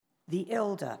The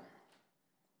elder,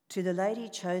 to the lady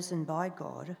chosen by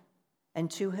God,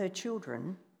 and to her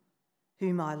children,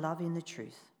 whom I love in the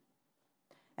truth.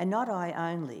 And not I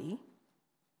only,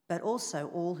 but also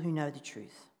all who know the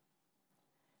truth.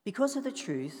 Because of the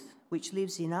truth which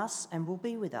lives in us and will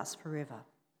be with us forever.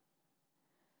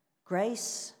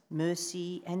 Grace,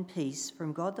 mercy, and peace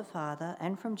from God the Father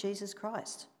and from Jesus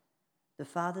Christ, the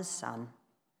Father's Son,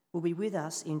 will be with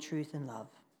us in truth and love.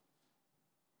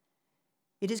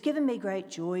 It has given me great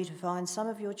joy to find some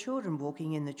of your children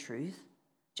walking in the truth,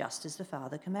 just as the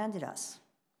Father commanded us.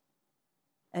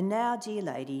 And now, dear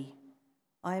lady,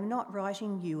 I am not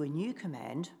writing you a new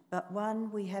command, but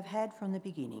one we have had from the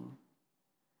beginning.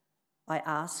 I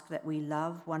ask that we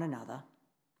love one another.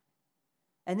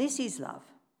 And this is love,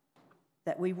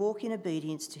 that we walk in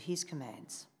obedience to his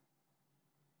commands.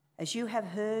 As you have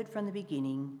heard from the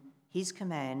beginning, his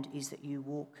command is that you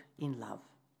walk in love.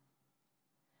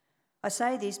 I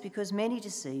say this because many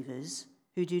deceivers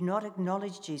who do not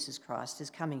acknowledge Jesus Christ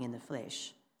as coming in the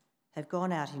flesh have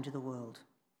gone out into the world.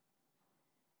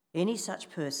 Any such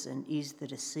person is the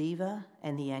deceiver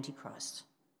and the Antichrist.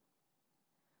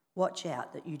 Watch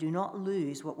out that you do not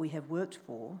lose what we have worked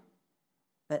for,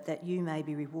 but that you may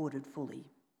be rewarded fully.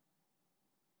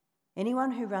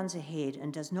 Anyone who runs ahead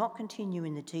and does not continue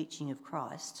in the teaching of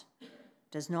Christ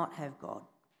does not have God.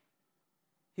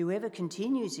 Whoever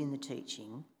continues in the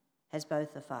teaching has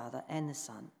both the Father and the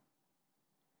Son.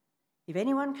 If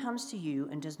anyone comes to you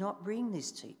and does not bring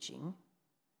this teaching,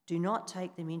 do not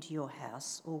take them into your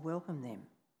house or welcome them.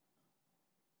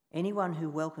 Anyone who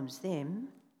welcomes them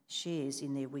shares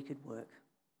in their wicked work.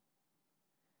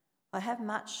 I have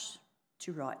much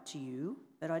to write to you,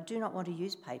 but I do not want to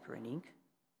use paper and ink.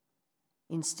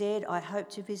 Instead, I hope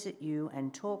to visit you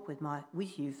and talk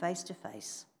with you face to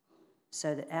face,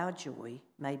 so that our joy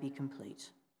may be complete.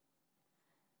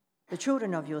 The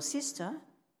children of your sister,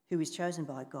 who is chosen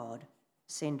by God,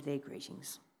 send their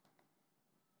greetings.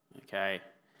 Okay.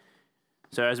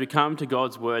 So as we come to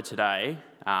God's word today,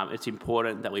 it's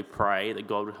important that we pray that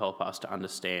God would help us to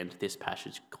understand this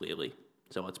passage clearly.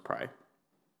 So let's pray.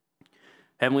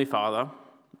 Heavenly Father,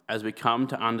 as we come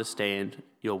to understand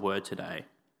your word today,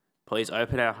 please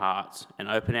open our hearts and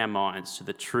open our minds to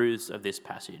the truths of this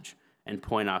passage and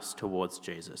point us towards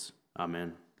Jesus.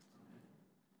 Amen.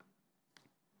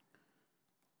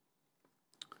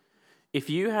 If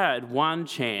you had one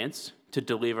chance to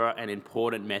deliver an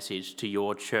important message to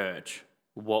your church,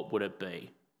 what would it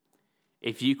be?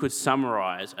 If you could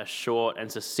summarise a short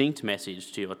and succinct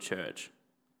message to your church,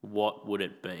 what would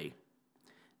it be?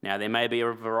 Now, there may be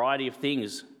a variety of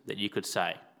things that you could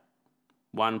say.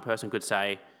 One person could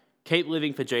say, keep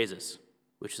living for Jesus,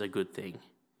 which is a good thing.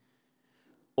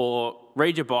 Or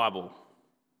read your Bible.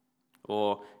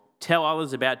 Or tell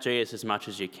others about Jesus as much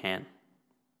as you can.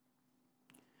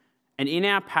 And in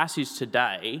our passage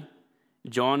today,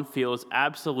 John feels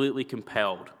absolutely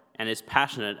compelled and is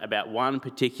passionate about one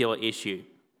particular issue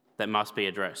that must be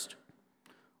addressed.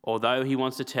 Although he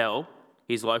wants to tell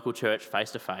his local church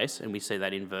face to face, and we see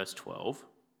that in verse 12,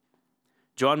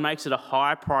 John makes it a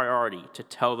high priority to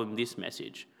tell them this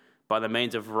message by the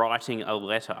means of writing a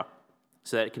letter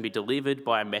so that it can be delivered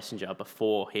by a messenger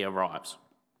before he arrives.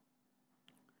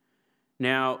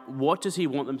 Now, what does he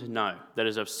want them to know that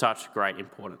is of such great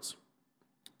importance?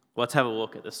 Let's have a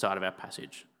look at the start of our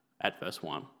passage at verse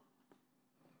 1.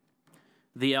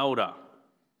 The elder,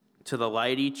 to the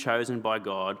lady chosen by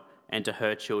God and to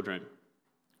her children,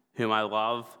 whom I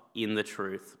love in the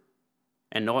truth,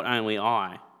 and not only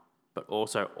I, but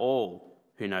also all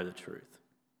who know the truth,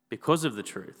 because of the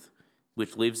truth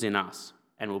which lives in us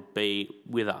and will be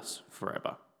with us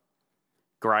forever.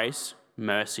 Grace,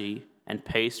 mercy, and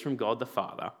peace from God the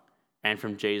Father and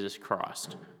from Jesus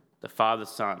Christ, the Father's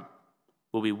Son,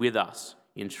 will be with us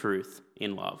in truth,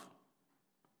 in love.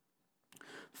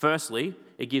 Firstly,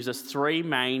 it gives us three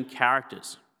main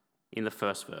characters in the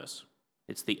first verse.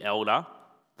 It's the elder,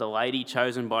 the lady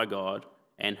chosen by God,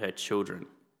 and her children.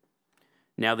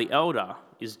 Now, the elder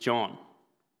is John,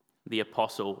 the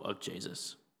apostle of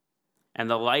Jesus. And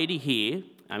the lady here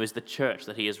is the church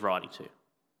that he is writing to.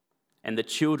 And the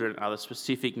children are the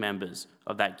specific members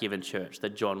of that given church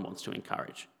that John wants to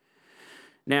encourage.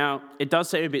 Now, it does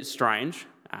seem a bit strange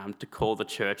to call the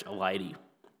church a lady.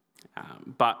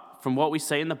 But from what we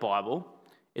see in the Bible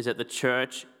is that the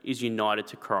church is united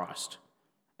to Christ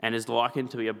and is likened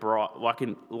to be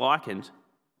likened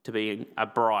to being a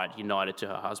bride united to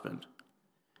her husband.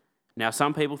 Now,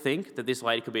 some people think that this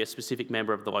lady could be a specific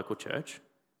member of the local church,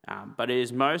 but it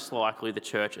is most likely the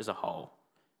church as a whole,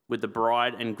 with the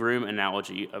bride and groom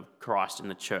analogy of Christ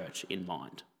and the church in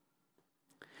mind.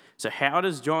 So how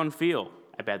does John feel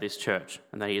about this church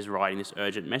and that he is writing this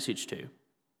urgent message to.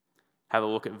 Have a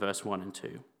look at verse 1 and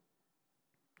 2.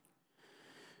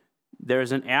 There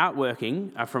is an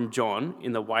outworking from John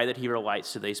in the way that he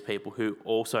relates to these people who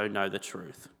also know the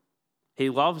truth. He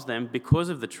loves them because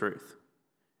of the truth,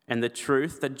 and the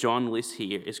truth that John lists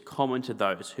here is common to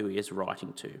those who he is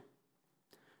writing to.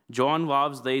 John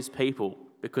loves these people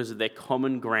because of their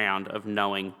common ground of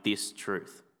knowing this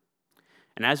truth.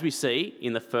 And as we see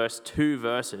in the first 2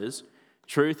 verses,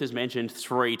 truth is mentioned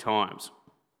 3 times.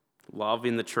 Love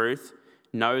in the truth,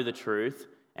 know the truth,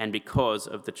 and because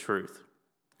of the truth.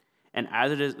 And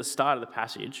as it is at the start of the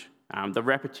passage, the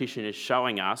repetition is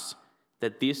showing us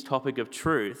that this topic of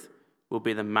truth will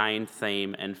be the main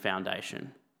theme and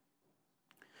foundation.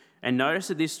 And notice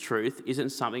that this truth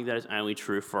isn't something that is only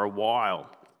true for a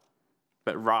while,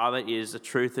 but rather is a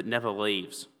truth that never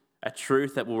leaves, a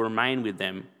truth that will remain with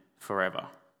them forever.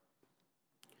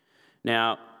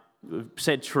 Now, we've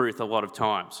said truth a lot of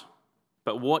times,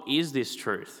 but what is this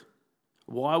truth?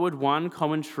 Why would one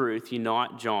common truth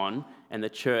unite John and the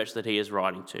church that he is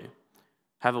writing to?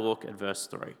 Have a look at verse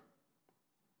 3.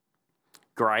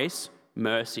 Grace,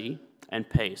 mercy, and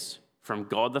peace from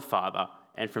God the Father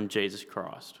and from Jesus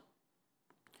Christ.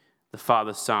 The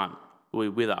Father's Son will be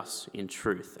with us in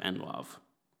truth and love.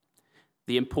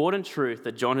 The important truth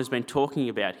that John has been talking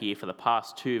about here for the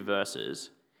past 2 verses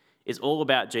is all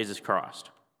about Jesus Christ.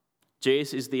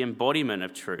 Jesus is the embodiment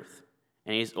of truth,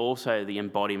 and he is also the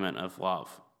embodiment of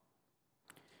love.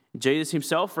 Jesus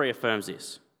himself reaffirms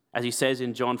this, as he says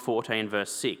in John 14,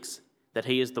 verse 6, that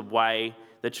he is the way,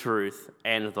 the truth,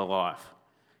 and the life.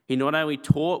 He not only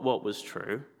taught what was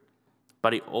true,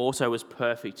 but he also was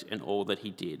perfect in all that he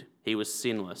did. He was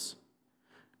sinless.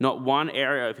 Not one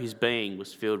area of his being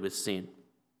was filled with sin.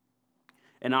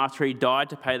 And after he died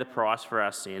to pay the price for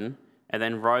our sin, and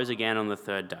then rose again on the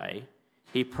 3rd day,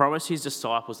 he promised his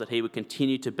disciples that he would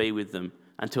continue to be with them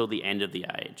until the end of the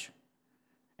age.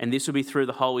 And this would be through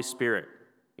the Holy Spirit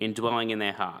indwelling in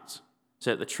their hearts,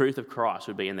 so that the truth of Christ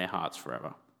would be in their hearts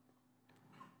forever.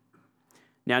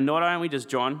 Now, not only does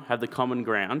John have the common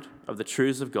ground of the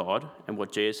truths of God and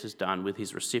what Jesus has done with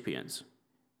his recipients,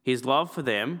 his love for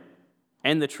them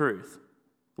and the truth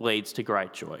leads to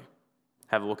great joy.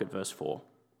 Have a look at verse 4.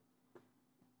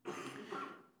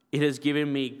 It has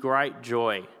given me great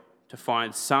joy to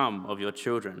find some of your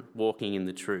children walking in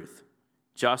the truth,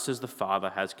 just as the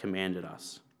Father has commanded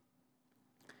us.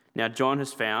 Now, John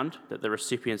has found that the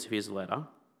recipients of his letter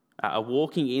are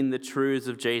walking in the truths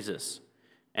of Jesus,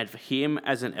 and for him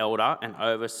as an elder and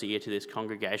overseer to this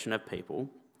congregation of people,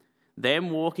 them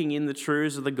walking in the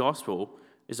truths of the gospel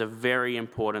is a very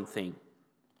important thing.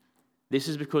 This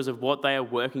is because of what they are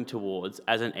working towards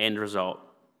as an end result.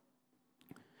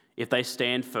 If they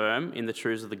stand firm in the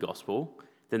truths of the gospel,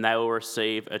 then they will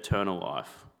receive eternal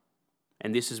life.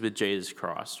 And this is with Jesus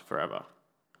Christ forever.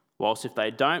 Whilst if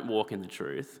they don't walk in the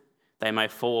truth, they may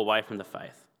fall away from the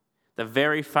faith. The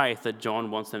very faith that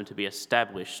John wants them to be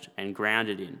established and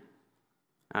grounded in.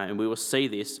 And we will see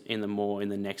this in the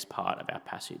next part of our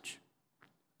passage.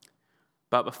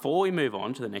 But before we move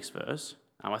on to the next verse,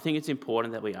 I think it's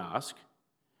important that we ask,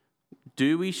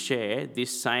 do we share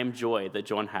this same joy that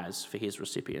John has for his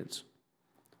recipients?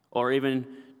 Or even,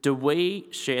 do we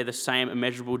share the same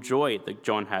immeasurable joy that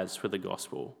John has for the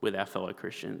gospel with our fellow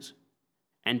Christians?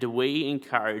 And do we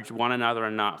encourage one another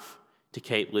enough to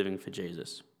keep living for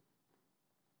Jesus?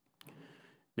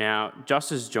 Now,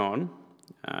 just as John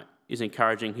is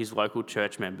encouraging his local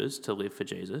church members to live for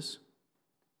Jesus,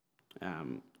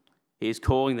 he is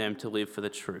calling them to live for the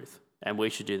truth, and we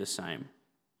should do the same.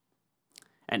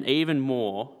 And even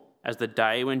more as the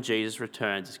day when Jesus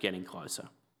returns is getting closer.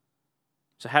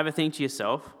 So have a think to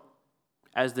yourself,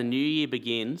 as the new year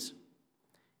begins,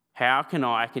 how can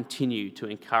I continue to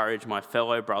encourage my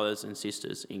fellow brothers and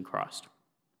sisters in Christ?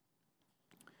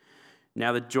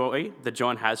 Now, the joy that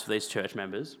John has for these church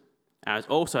members is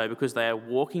also because they are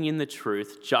walking in the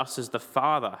truth just as the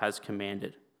Father has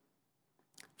commanded.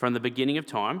 From the beginning of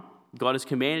time, God has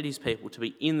commanded his people to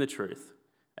be in the truth,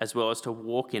 as well as to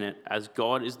walk in it, as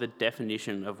God is the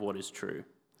definition of what is true.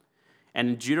 And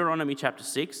in Deuteronomy chapter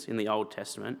 6 in the Old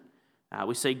Testament,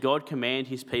 we see God command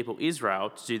his people Israel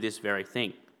to do this very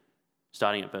thing,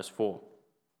 starting at verse 4.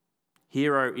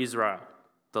 Hear, O Israel,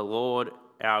 the Lord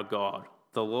our God,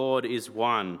 the Lord is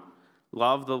one.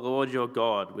 Love the Lord your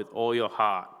God with all your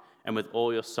heart and with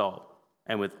all your soul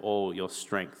and with all your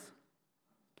strength.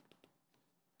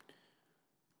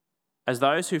 As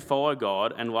those who follow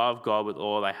God and love God with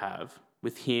all they have,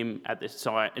 with him at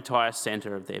the entire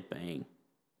centre of their being.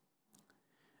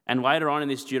 And later on in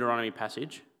this Deuteronomy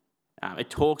passage, It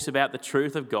talks about the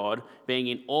truth of God being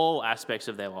in all aspects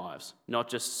of their lives, not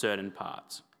just certain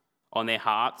parts. On their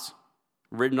hearts,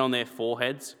 written on their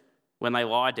foreheads, when they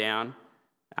lie down,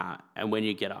 and when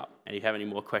you get up. And if you have any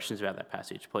more questions about that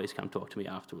passage, please come talk to me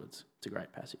afterwards. It's a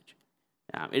great passage.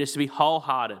 It is to be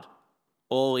wholehearted,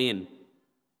 all in,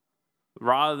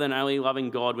 rather than only loving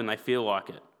God when they feel like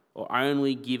it, or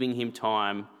only giving him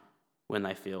time when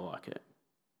they feel like it.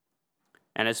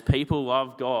 And as people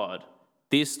love God,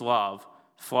 this love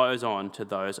flows on to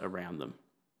those around them.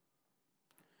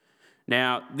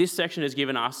 Now, this section has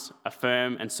given us a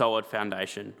firm and solid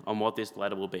foundation on what this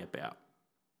letter will be about.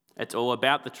 It's all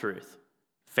about the truth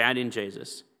found in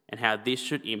Jesus and how this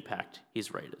should impact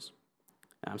his readers.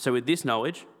 So with this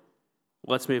knowledge,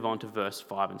 let's move on to verse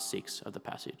 5 and 6 of the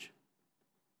passage.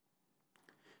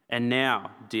 And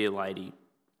now, dear lady,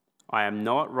 I am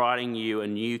not writing you a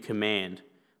new command,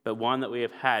 but one that we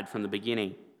have had from the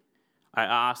beginning. I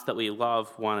ask that we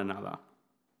love one another.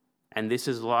 And this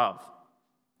is love,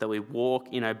 that we walk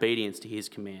in obedience to his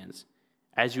commands.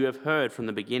 As you have heard from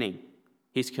the beginning,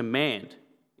 his command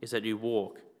is that you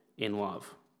walk in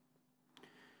love.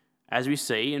 As we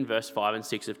see in verse 5 and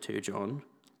 6 of 2 John,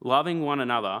 loving one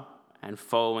another and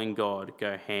following God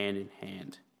go hand in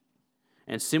hand.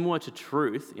 And similar to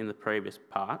truth in the previous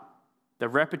part, the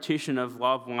repetition of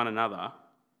love one another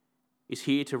is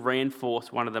here to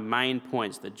reinforce one of the main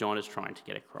points that John is trying to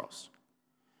get across.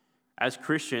 As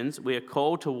Christians, we are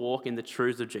called to walk in the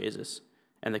truths of Jesus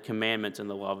and the commandments and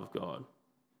the love of God.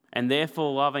 And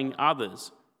therefore, loving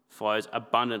others flows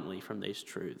abundantly from these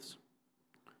truths.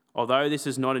 Although this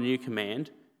is not a new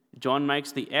command, John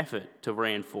makes the effort to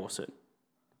reinforce it,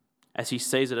 as he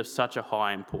sees it of such a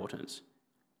high importance.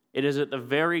 It is at the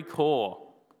very core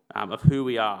of who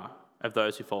we are, of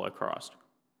those who follow Christ.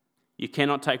 You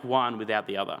cannot take one without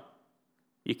the other.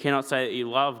 You cannot say that you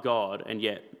love God and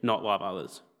yet not love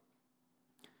others.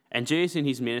 And Jesus in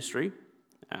his ministry,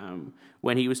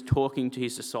 when he was talking to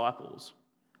his disciples,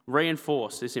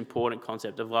 reinforced this important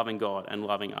concept of loving God and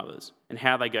loving others and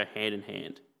how they go hand in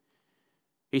hand.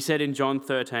 He said in John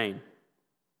 13,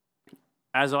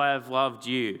 "As I have loved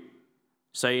you,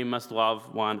 so you must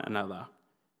love one another.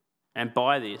 And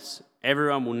by this,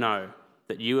 everyone will know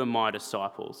that you are my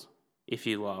disciples if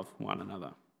you love one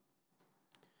another."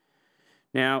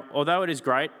 Now, although it is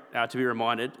great to be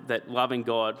reminded that loving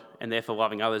God and therefore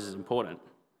loving others is important,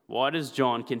 why does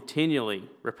John continually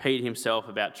repeat himself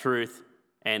about truth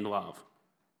and love?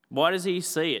 Why does he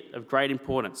see it of great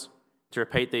importance to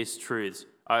repeat these truths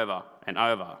over and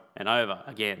over and over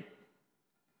again?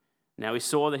 Now, we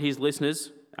saw that his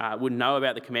listeners would know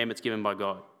about the commandments given by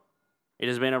God. It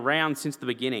has been around since the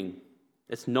beginning.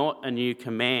 It's not a new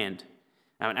command.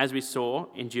 And as we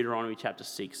saw in Deuteronomy chapter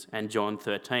 6 and John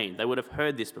 13, they would have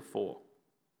heard this before.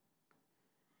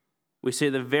 We see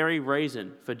the very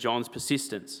reason for John's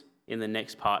persistence in the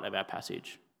next part of our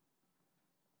passage.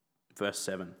 Verse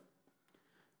 7.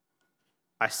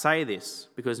 I say this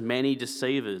because many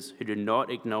deceivers who do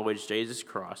not acknowledge Jesus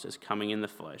Christ as coming in the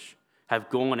flesh have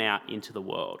gone out into the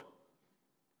world.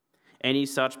 Any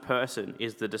such person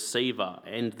is the deceiver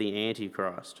and the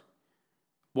Antichrist.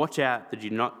 Watch out that you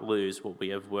do not lose what we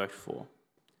have worked for,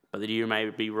 but that you may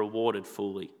be rewarded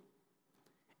fully.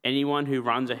 Anyone who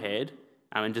runs ahead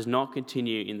and does not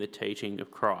continue in the teaching of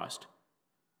Christ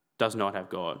does not have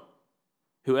God.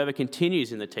 Whoever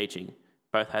continues in the teaching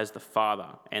both has the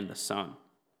Father and the Son.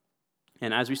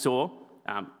 And as we saw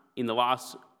in the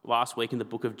last week in the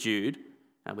book of Jude,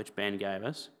 which Ben gave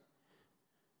us,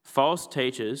 false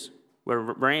teachers were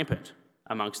rampant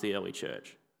amongst the early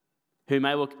church, who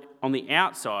may look on the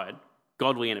outside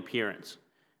godly in appearance,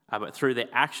 but through their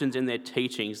actions and their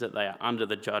teachings that they are under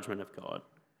the judgment of God.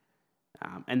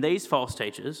 And these false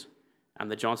teachers,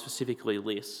 that John specifically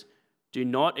lists, do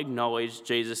not acknowledge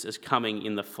Jesus as coming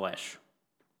in the flesh.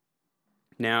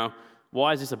 Now,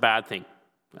 why is this a bad thing?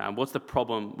 What's the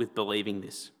problem with believing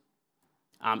this?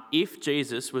 If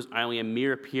Jesus was only a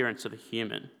mere appearance of a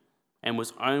human and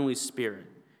was only spirit,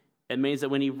 it means that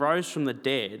when he rose from the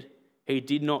dead, he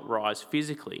did not rise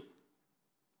physically.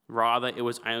 Rather, it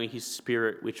was only his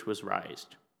spirit which was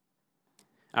raised.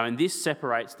 And this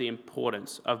separates the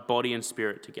importance of body and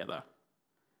spirit together.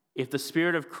 If the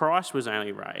spirit of Christ was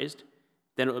only raised,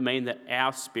 then it would mean that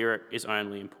our spirit is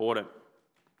only important.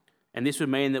 And this would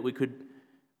mean that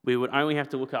we would only have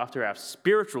to look after our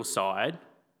spiritual side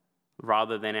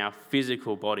rather than our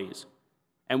physical bodies.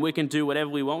 And we can do whatever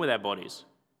we want with our bodies,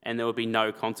 and there would be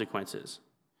no consequences.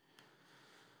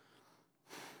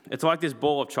 It's like this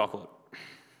ball of chocolate.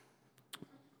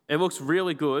 It looks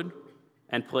really good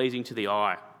and pleasing to the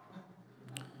eye.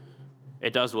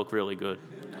 It does look really good.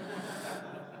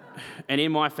 And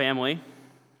in my family,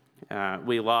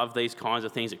 we love these kinds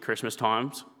of things at Christmas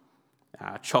times.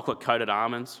 Chocolate-coated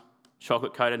almonds,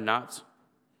 chocolate-coated nuts.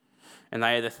 And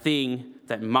they are the thing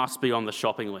that must be on the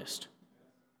shopping list.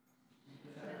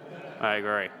 I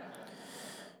agree.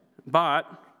 But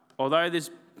although this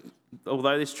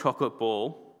chocolate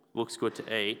ball looks good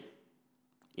to eat,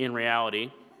 in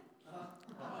reality,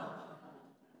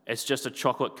 it's just a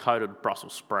chocolate-coated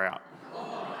Brussels sprout.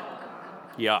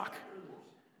 Yuck.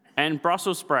 And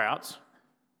Brussels sprouts,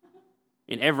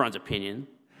 in everyone's opinion,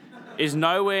 is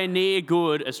nowhere near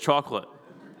good as chocolate.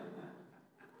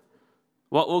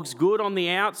 What looks good on the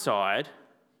outside,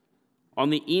 on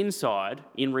the inside,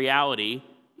 in reality,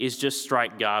 is just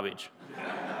straight garbage.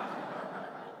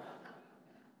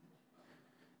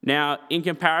 Now, in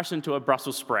comparison to a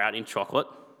Brussels sprout in chocolate,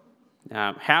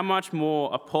 how much more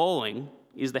appalling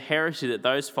is the heresy that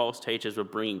those false teachers were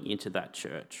bringing into that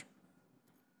church?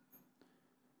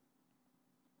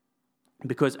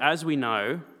 Because as we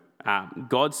know,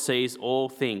 God sees all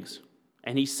things,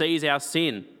 and he sees our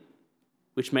sin,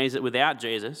 which means that without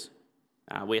Jesus,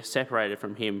 we are separated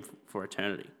from him for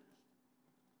eternity.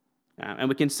 And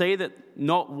we can see that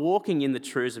not walking in the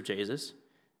truths of Jesus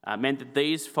meant that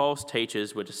these false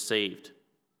teachers were deceived.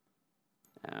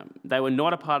 They were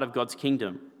not a part of God's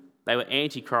kingdom. They were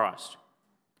anti-Christ.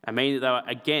 I mean that they were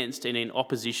against and in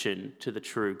opposition to the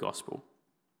true gospel.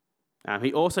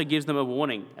 He also gives them a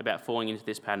warning about falling into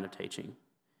this pattern of teaching,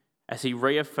 as he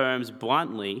reaffirms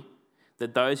bluntly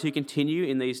that those who continue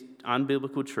in these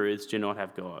unbiblical truths do not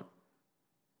have God.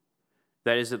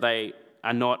 That is, that they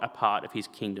are not a part of his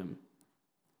kingdom.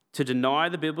 To deny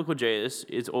the biblical Jesus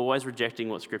is always rejecting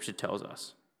what Scripture tells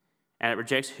us, and it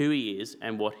rejects who he is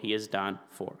and what he has done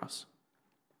for us.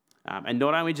 And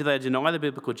not only do they deny the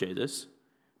biblical Jesus,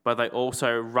 but they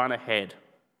also run ahead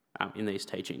in these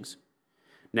teachings.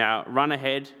 Now, run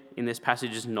ahead in this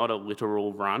passage is not a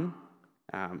literal run,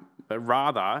 but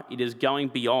rather it is going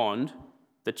beyond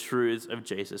the truths of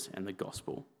Jesus and the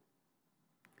gospel.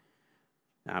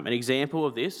 An example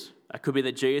of this could be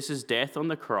that Jesus' death on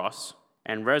the cross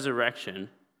and resurrection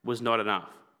was not enough.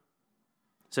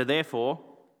 So therefore,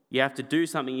 you have to do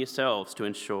something yourselves to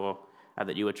ensure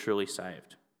that you are truly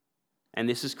saved. And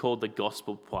this is called the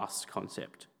gospel plus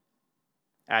concept,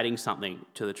 adding something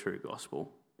to the true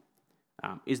gospel.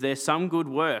 Is there some good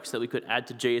works that we could add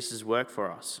to Jesus' work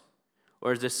for us?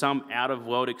 Or is there some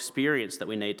out-of-world experience that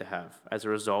we need to have as a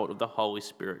result of the Holy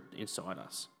Spirit inside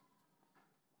us?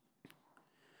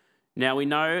 Now, we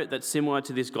know that similar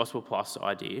to this gospel plus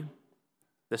idea,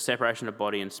 the separation of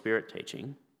body and spirit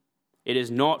teaching, it is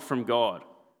not from God,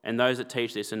 and those that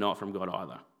teach this are not from God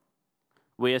either.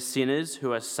 We are sinners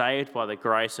who are saved by the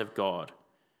grace of God.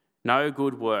 No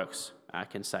good works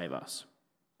can save us.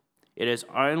 It is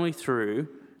only through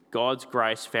God's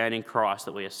grace found in Christ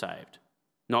that we are saved,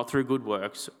 not through good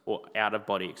works or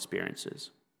out-of-body experiences.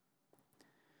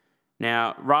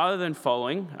 Now, rather than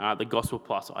following the gospel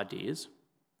plus ideas,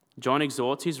 John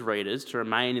exhorts his readers to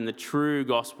remain in the true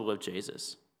gospel of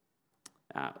Jesus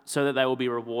so that they will be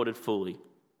rewarded fully,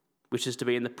 which is to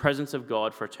be in the presence of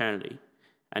God for eternity.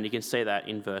 And you can see that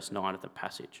in verse 9 of the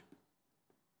passage.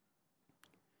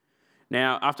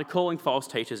 Now, after calling false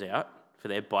teachers out for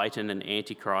their blatant and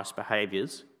anti-Christ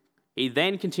behaviours, he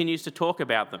then continues to talk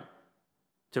about them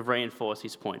to reinforce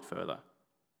his point further,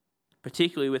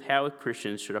 particularly with how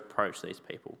Christians should approach these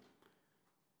people.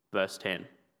 Verse 10.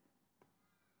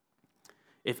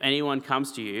 If anyone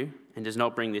comes to you and does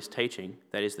not bring this teaching,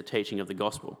 that is the teaching of the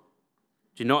gospel,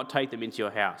 do not take them into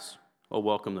your house or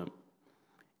welcome them.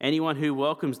 Anyone who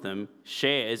welcomes them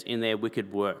shares in their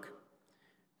wicked work.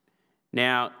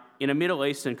 Now, in a Middle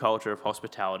Eastern culture of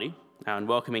hospitality and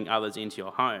welcoming others into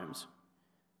your homes,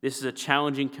 this is a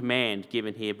challenging command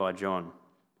given here by John.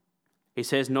 He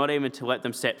says not even to let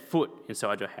them set foot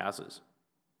inside your houses.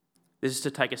 This is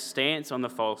to take a stance on the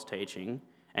false teaching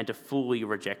and to fully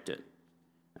reject it.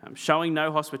 Showing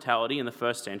no hospitality in the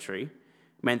first century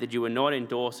meant that you were not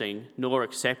endorsing nor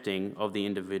accepting of the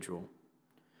individual.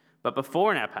 But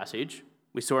before in our passage,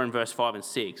 we saw in verse 5 and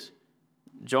 6,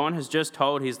 John has just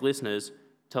told his listeners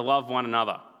to love one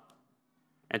another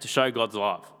and to show God's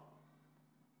love.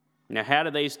 Now, how do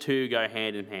these two go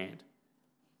hand in hand?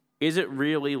 Is it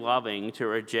really loving to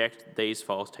reject these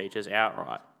false teachers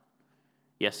outright?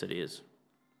 Yes, it is.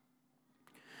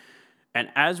 And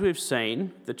as we've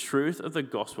seen, the truth of the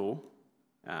gospel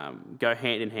go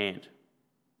hand in hand.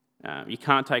 You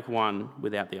can't take one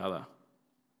without the other.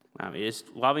 It is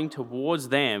loving towards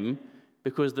them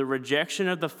because the rejection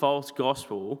of the false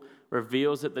gospel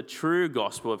reveals that the true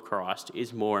gospel of Christ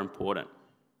is more important.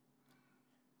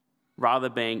 Rather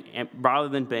than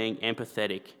being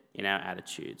empathetic in our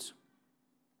attitudes.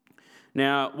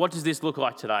 Now, what does this look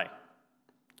like today?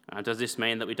 Does this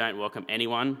mean that we don't welcome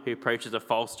anyone who preaches a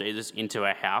false Jesus into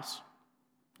our house?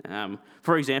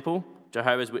 For example,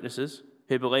 Jehovah's Witnesses,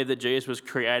 who believe that Jesus was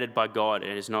created by God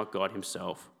and is not God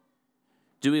himself.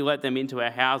 Do we let them into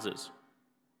our houses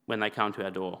when they come to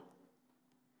our door?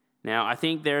 Now, I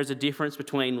think there is a difference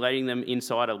between letting them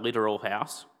inside a literal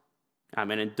house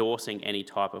and endorsing any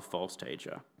type of false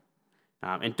teacher.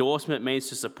 Endorsement means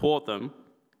to support them,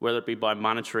 whether it be by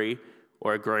monetary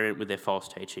or agreement with their false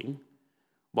teaching,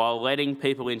 while letting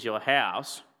people into your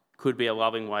house could be a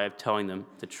loving way of telling them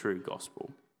the true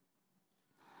gospel.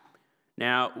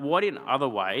 Now, what in other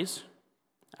ways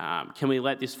can we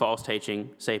let this false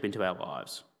teaching seep into our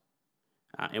lives?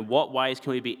 In what ways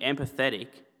can we be empathetic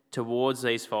towards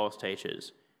these false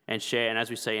teachers and share, and as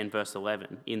we see in verse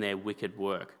 11, in their wicked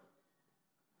work?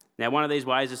 Now, one of these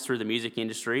ways is through the music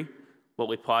industry, what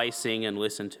we play, sing, and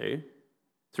listen to.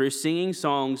 Through singing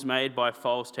songs made by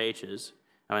false teachers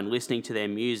and listening to their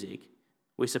music,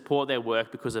 we support their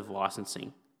work because of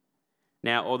licensing.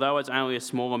 Now, although it's only a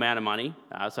small amount of money,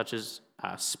 such as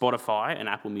Spotify and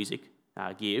Apple Music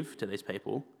give to these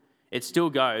people, it still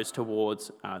goes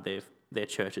towards their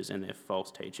churches and their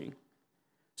false teaching.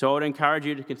 So I would encourage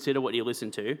you to consider what you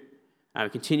listen to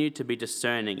and continue to be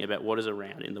discerning about what is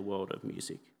around in the world of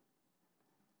music.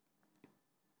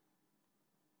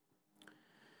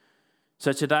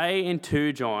 So today in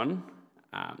 2 John,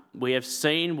 we have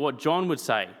seen what John would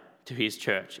say to his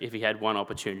church if he had one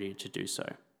opportunity to do so.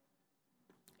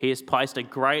 He has placed a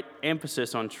great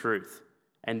emphasis on truth,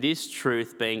 and this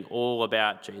truth being all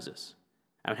about Jesus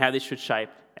and how this should shape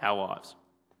our lives.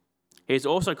 He has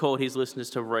also called his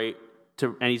listeners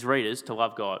and his readers to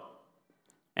love God,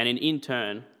 and in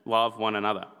turn, love one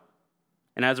another.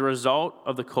 And as a result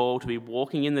of the call to be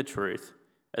walking in the truth,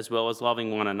 as well as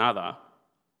loving one another,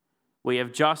 we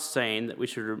have just seen that we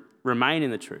should remain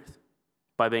in the truth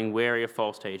by being wary of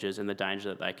false teachers and the danger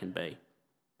that they can be.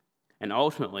 And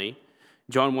ultimately,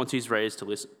 John wants his readers to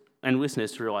listen and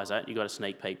listeners to realise that, you got a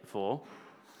sneak peek before,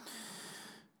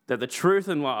 that the truth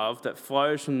and love that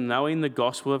flows from knowing the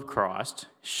gospel of Christ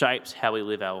shapes how we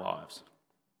live our lives.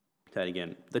 Say it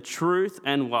again. The truth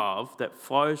and love that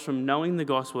flows from knowing the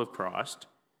gospel of Christ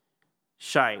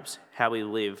shapes how we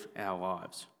live our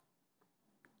lives.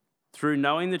 Through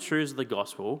knowing the truths of the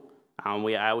gospel,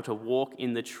 we are able to walk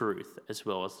in the truth as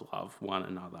well as love one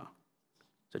another.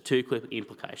 So 2 quick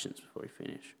implications before we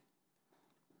finish.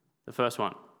 The first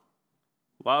one,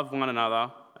 love one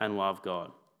another and love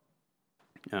God.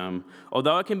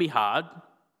 Although it can be hard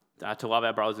to love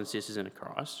our brothers and sisters in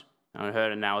Christ, I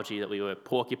heard an analogy that we were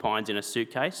porcupines in a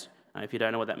suitcase. If you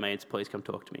don't know what that means, please come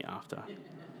talk to me after.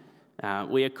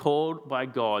 We are called by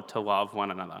God to love one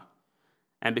another.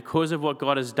 And because of what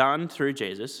God has done through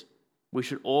Jesus, we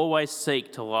should always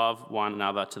seek to love one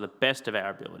another to the best of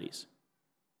our abilities.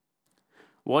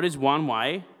 What is one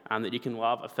way that you can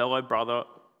love a fellow brother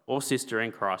or sister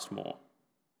in Christ more?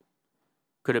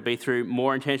 Could it be through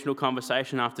more intentional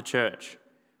conversation after church,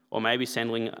 or maybe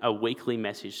sending a weekly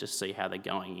message to see how they're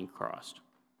going in Christ?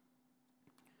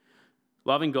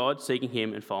 Loving God, seeking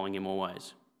him and following him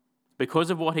always.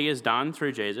 Because of what he has done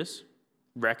through Jesus,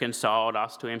 reconciled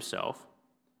us to himself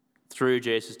through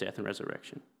Jesus' death and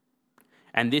resurrection.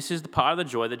 And this is the part of the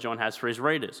joy that John has for his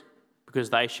readers,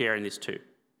 because they share in this too.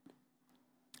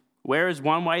 Where is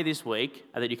one way this week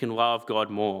that you can love God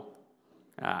more?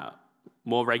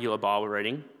 More regular Bible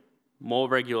reading, more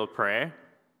regular prayer,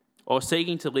 or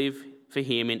seeking to live for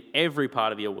him in every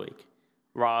part of your week,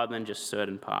 rather than just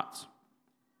certain parts.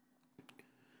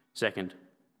 Second,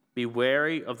 be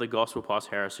wary of the gospel plus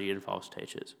heresy and false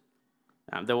teachers.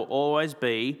 There will always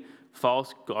be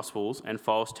false gospels and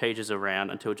false teachers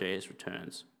around until Jesus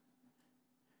returns.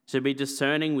 So be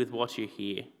discerning with what you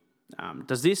hear.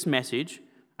 Does this message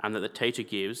that the teacher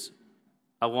gives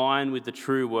align with the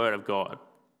true word of God?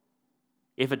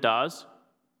 If it does,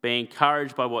 be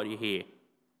encouraged by what you hear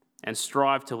and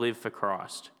strive to live for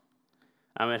Christ.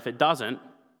 If it doesn't,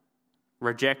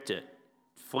 reject it,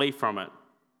 flee from it,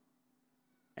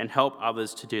 and help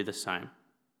others to do the same.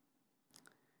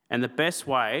 And the best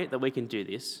way that we can do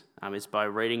this is by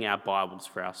reading our Bibles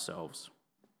for ourselves.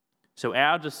 So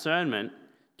our discernment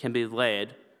can be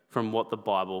led from what the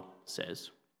Bible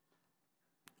says.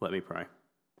 Let me pray.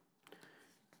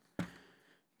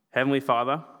 Heavenly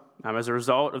Father, as a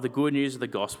result of the good news of the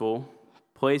gospel,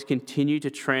 please continue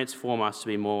to transform us to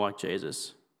be more like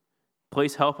Jesus.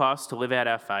 Please help us to live out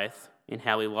our faith in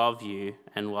how we love you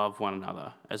and love one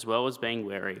another, as well as being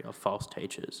wary of false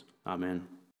teachers. Amen.